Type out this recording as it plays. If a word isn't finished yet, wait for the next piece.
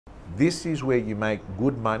This is where you make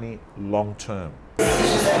good money long term.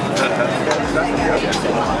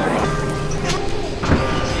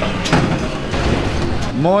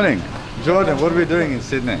 Morning. Jordan, what are we doing in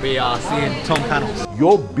Sydney? We are seeing Tom Panos.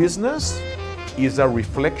 Your business is a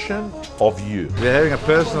reflection of you. We're having a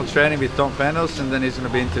personal training with Tom Panos, and then he's going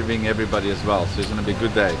to be interviewing everybody as well, so it's going to be a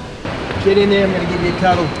good day. Get in there, I'm going to give you a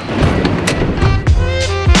cuddle.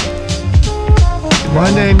 My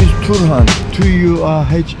name is Turhan,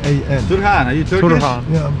 Turhan. Turhan, are you Turkish? Turhan.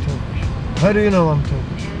 Yeah, I'm Turkish. How do you know I'm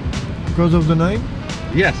Turkish? Because of the name?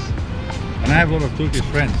 Yes. And I have a lot of Turkish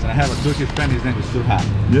friends, and I have a Turkish friend, his name is Turhan.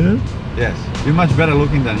 Yeah? Yes. You're much better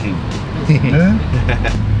looking than him. Yeah?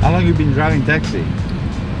 How long have you been driving taxi?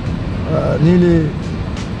 Nearly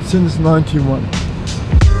since 91.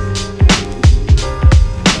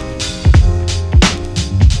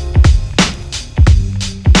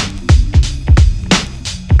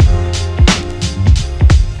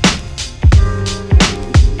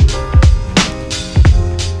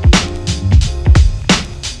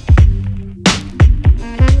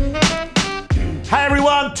 Hey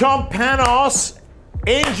everyone, Tom Panos,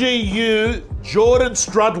 NGU, Jordan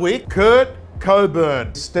Strudwick, Kurt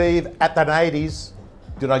Cockburn, Steve Athanates.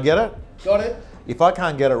 Did I get it? Got it? If I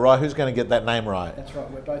can't get it right, who's going to get that name right? That's right,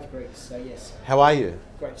 we're both Greeks, so yes. How are you?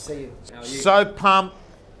 Great to see you. How are you? So pumped.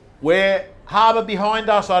 We're harbour behind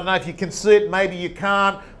us. I don't know if you can see it, maybe you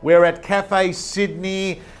can't. We're at Cafe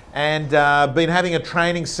Sydney and been having a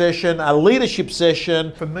training session, a leadership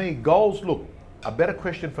session. For me, goals, look, a better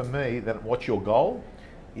question for me than what's your goal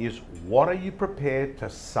is what are you prepared to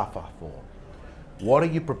suffer for? What are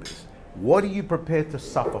you prepared to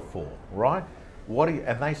suffer for, right?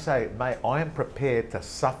 And they say, mate, I am prepared to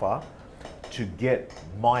suffer to get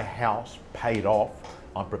my house paid off.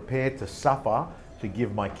 I'm prepared to suffer to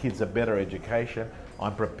give my kids a better education.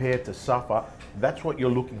 I'm prepared to suffer. That's what you're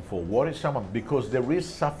looking for. What is someone, because there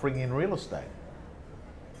is suffering in real estate.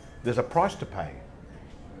 There's a price to pay.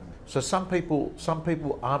 So some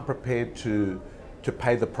people aren't prepared to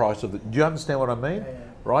pay the price of it. Do you understand what I mean? Yeah.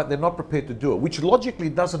 Right? They're not prepared to do it, which logically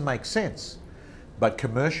doesn't make sense. But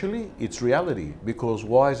commercially, it's reality, because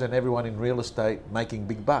why isn't everyone in real estate making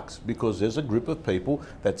big bucks? Because there's a group of people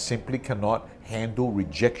that simply cannot handle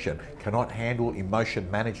rejection, cannot handle emotion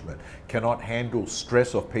management, cannot handle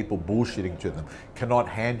stress of people bullshitting to them, cannot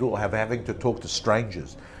handle having to talk to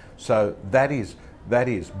strangers. So that is.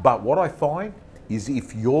 But what I find is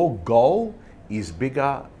if your goal is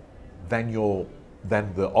bigger than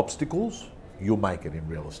the obstacles, you'll make it in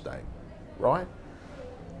real estate, right?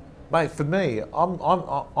 Mate, for me,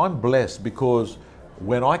 I'm blessed because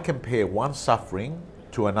when I compare one suffering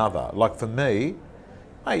to another, like for me,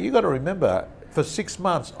 mate, you got to remember, for 6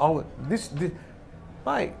 months,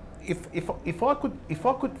 mate, if I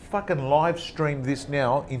could fucking live stream this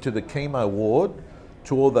now into the chemo ward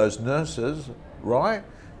to all those nurses, right?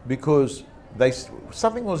 Because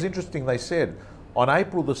something was interesting. They said on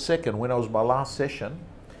April the 2nd, when it was my last session,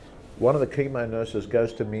 one of the chemo nurses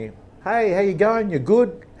goes to me, "Hey, how you going? You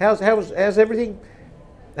good? How's everything?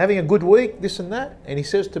 Having a good week? This and that?" And he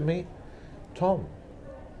says to me, "Tom,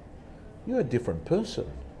 you're a different person.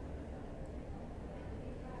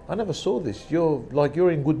 I never saw this.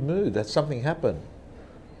 You're in good mood. That something happened."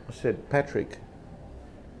 I said, "Patrick,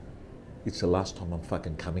 it's the last time I'm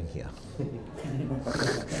fucking coming here."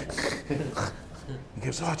 He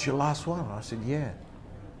goes, "Oh, it's your last one?" I said, "Yeah."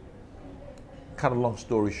 Cut a long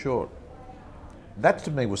story short, that to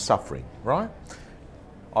me was suffering, right?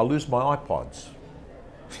 I lose my iPods.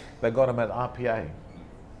 They got them at RPA.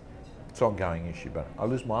 It's an ongoing issue, but I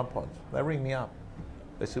lose my iPods. They ring me up.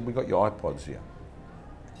 They said, "We got your iPods here."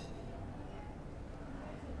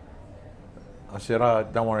 I said, "Oh,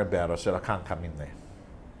 don't worry about it." I said, "I can't come in there."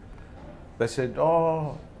 They said,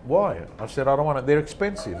 "Oh, why?" I said, "I don't want it. They're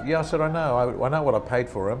expensive." "Yeah," I said, "I know. I know what I paid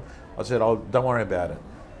for them." I said, "Oh, don't worry about it."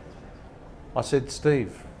 I said,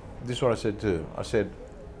 "Steve," this is what I said to him. I said,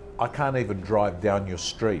 "I can't even drive down your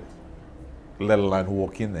street, let alone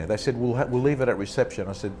walk in there." They said, we'll leave it at reception."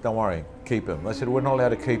 I said, "Don't worry, keep them." They said, "We're not allowed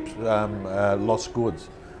to keep lost goods."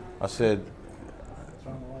 I said,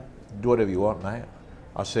 "Do whatever you want, mate."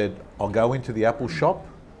 I said, "I'll go into the Apple shop,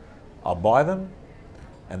 I'll buy them,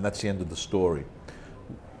 and that's the end of the story."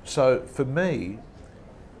 So for me,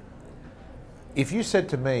 if you said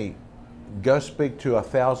to me, "Go speak to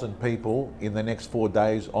 1,000 people in the next 4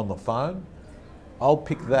 days on the phone," I'll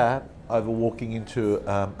pick that over walking into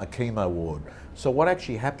a chemo ward. So what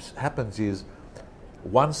actually happens is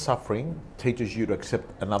one suffering teaches you to accept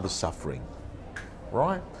another suffering,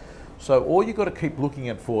 right? So all you got to keep looking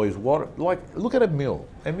at for is look at Emil.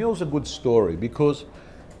 Emil's a good story because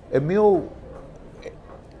Emil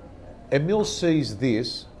Emil sees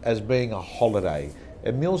this as being a holiday.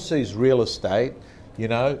 Emil sees real estate, you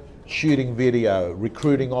know, shooting video,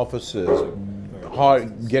 recruiting officers,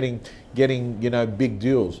 getting you know, big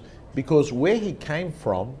deals. Because where he came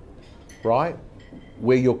from, right,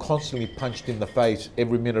 where you're constantly punched in the face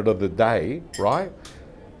every minute of the day, right,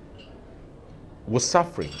 was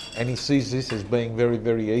suffering. And he sees this as being very,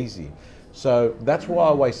 very easy. So that's why I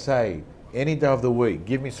always say, any day of the week,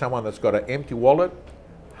 give me someone that's got an empty wallet,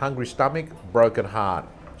 hungry stomach, broken heart.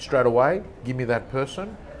 Straight away, give me that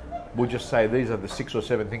person. We'll just say these are the 6 or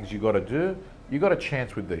 7 things you got to do. You got a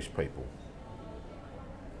chance with these people.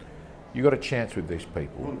 You got a chance with these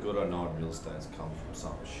people. Everyone good I know in real estate has come from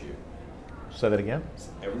some shit. Say that again.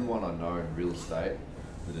 Everyone I know in real estate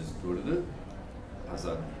that is good at it has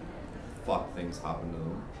had fuck things happen to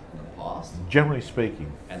them in the past, Generally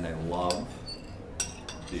speaking. and they love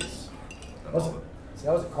this. They I was, love it. see,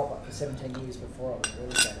 I was a copper for 17 years before I was a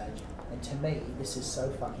real estate agent. And to me, this is so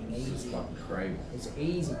fucking This is easy. fucking cream. It's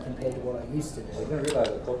easy compared to what I used to do. I didn't realise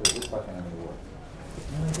that corporate was fucking anymore.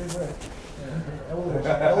 No, good work.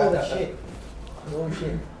 Yeah, all the shit. All the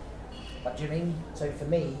shit. But do you mean, so for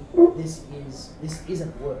me, this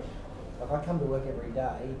isn't work. Like I come to work every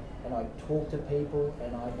day and I talk to people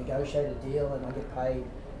and I negotiate a deal and I get paid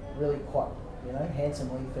really quite, you know,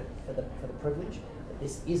 handsomely for the privilege. But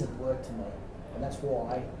this isn't work to me. And that's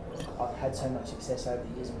why I've had so much success over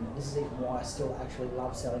the years, and this is even why I still actually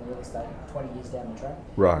love selling real estate 20 years down the track.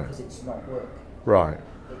 Right. Because it's not work. Right.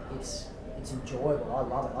 It's enjoyable. I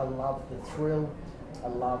love it. I love the thrill. I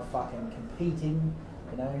love fucking competing.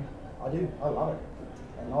 You know, I do. I love it,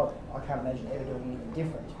 and I can't imagine ever doing anything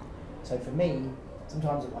different. So for me,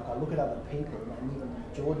 sometimes like I look at other people, and even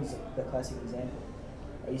Jordan's the classic example.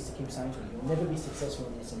 I used to keep saying to him, "You'll never be successful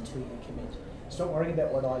in this until you commit. Stop worrying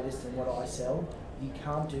about what I list and what I sell. You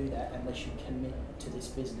can't do that unless you commit to this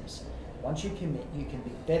business. Once you commit, you can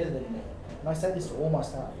be better than me." And I say this to all my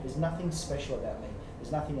staff. There's nothing special about me.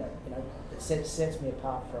 There's nothing that, you know, that sets me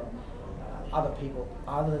apart from other people,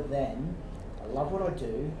 other than I love what I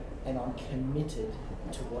do and I'm committed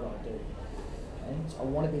to what I do. Okay? So I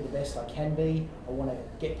want to be the best I can be. I want to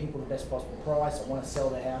get people the best possible price. I want to sell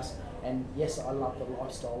the house. And yes, I love the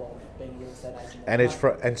lifestyle of being a real estate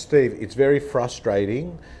agent. And Steve, it's very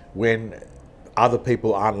frustrating when other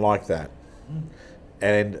people aren't like that.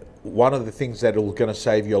 And one of the things that is going to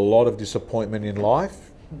save you a lot of disappointment in life,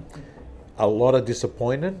 a lot of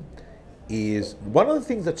disappointment, is one of the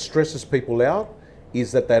things that stresses people out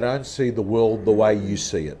is that they don't see the world the way you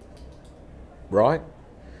see it, right?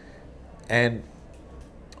 And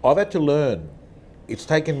I've had to learn. It's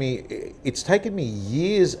taken me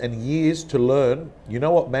years and years to learn. You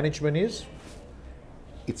know what management is?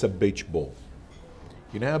 It's a beach ball.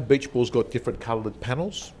 You know how beach balls got different coloured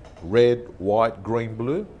panels? Red, white, green,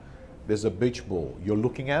 blue. There's a beach ball. You're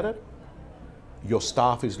looking at it. Your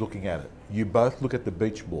staff is looking at it. You both look at the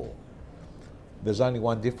beach ball. There's only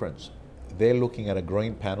one difference. They're looking at a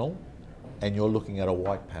green panel and you're looking at a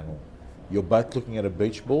white panel. You're both looking at a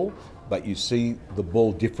beach ball, but you see the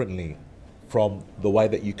ball differently from the way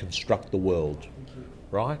that you construct the world,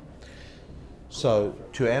 right? So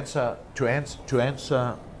to answer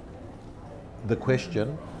the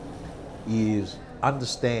question is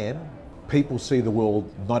understand people see the world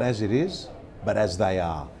not as it is, but as they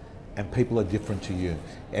are. And people are different to you.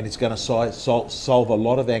 And it's going to solve a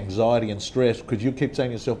lot of anxiety and stress because you keep saying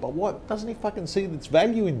to yourself, but what? Doesn't he fucking see its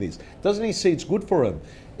value in this? Doesn't he see it's good for him?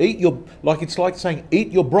 It's like saying,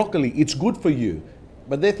 eat your broccoli, it's good for you.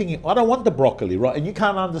 But they're thinking, I don't want the broccoli, right? And you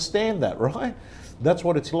can't understand that, right? That's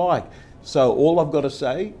what it's like. So all I've got to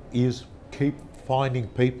say is keep finding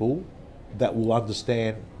people that will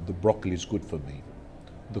understand the broccoli is good for me.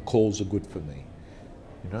 The calls are good for me,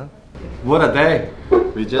 you know? What a day!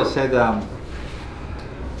 We just had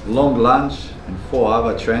long lunch and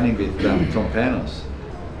 4-hour training with Tom Panos.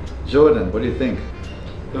 Jordan, what do you think?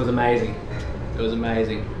 It was amazing. It was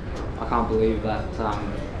amazing. I can't believe that.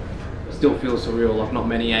 Still feels surreal. Like not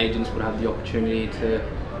many agents would have the opportunity to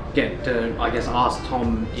get to, I guess, ask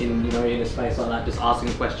Tom in a space like that, just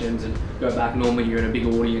asking questions and go back. Normally you're in a big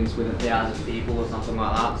audience with 1,000 people or something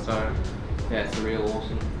like that. So yeah, it's surreal,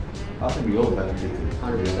 awesome. I think we all benefited.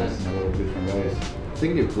 100%. In a lot of different ways. I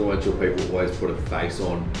think influential people always put a face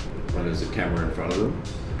on when there's a camera in front of them.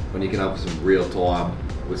 When you can have some real time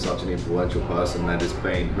with such an influential person that has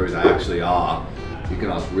been who they actually are, you can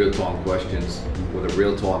ask real-time questions with a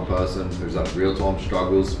real-time person who's had real-time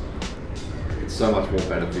struggles. It's so much more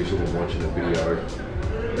beneficial than watching a video.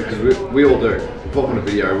 Because we all do. We pop on a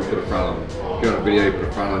video, we put a front on. If you're on a video, you put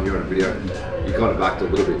a front on, you're on a video. You kind of act a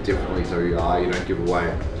little bit differently to who you are. You don't give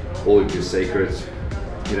away all of your secrets.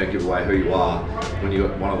 you don't give away who you are. When you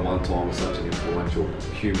got one-on-one time with such an influential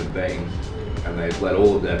human being, and they've let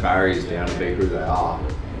all of their barriers down to be who they are,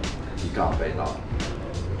 you can't beat that.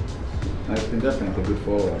 It's been definitely good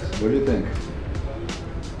for us. What do you think?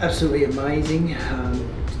 Absolutely amazing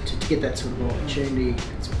to get that sort of opportunity.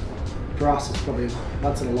 For us, it's probably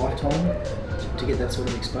once in a lifetime to get that sort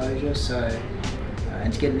of exposure. So,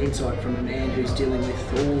 and to get an insight from a man who's dealing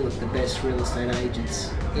with all of the best real estate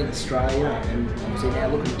agents in Australia, and obviously now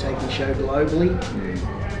looking to take the show globally.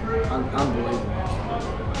 Unbelievable,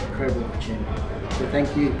 incredible opportunity. So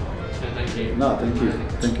thank you. Thank you. No, thank you.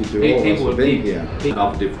 Thank you to all of us for being here.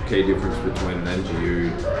 Another key difference between an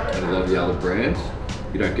NGU and a lot of the other brands,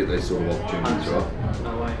 you don't get these sort of opportunities, right?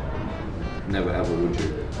 No way. Never ever would you.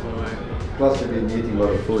 No way. Plus we've been eating a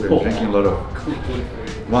lot of food and drinking a lot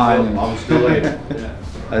of wine. I'm still eating. Yeah.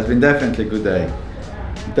 It's been definitely a good day.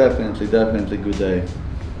 Definitely good day.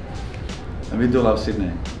 And we do love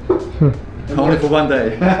Sydney. Only for one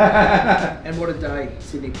day. And what a day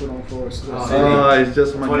Sydney put on for us. Oh, it's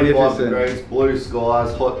just 25 magnificent. degrees, blue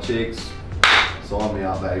skies, hot chicks. Sign me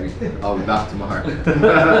up, baby. I'll be back tomorrow. Cut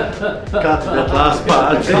that last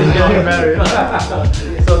part. He's getting married.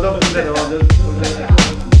 So don't put that on.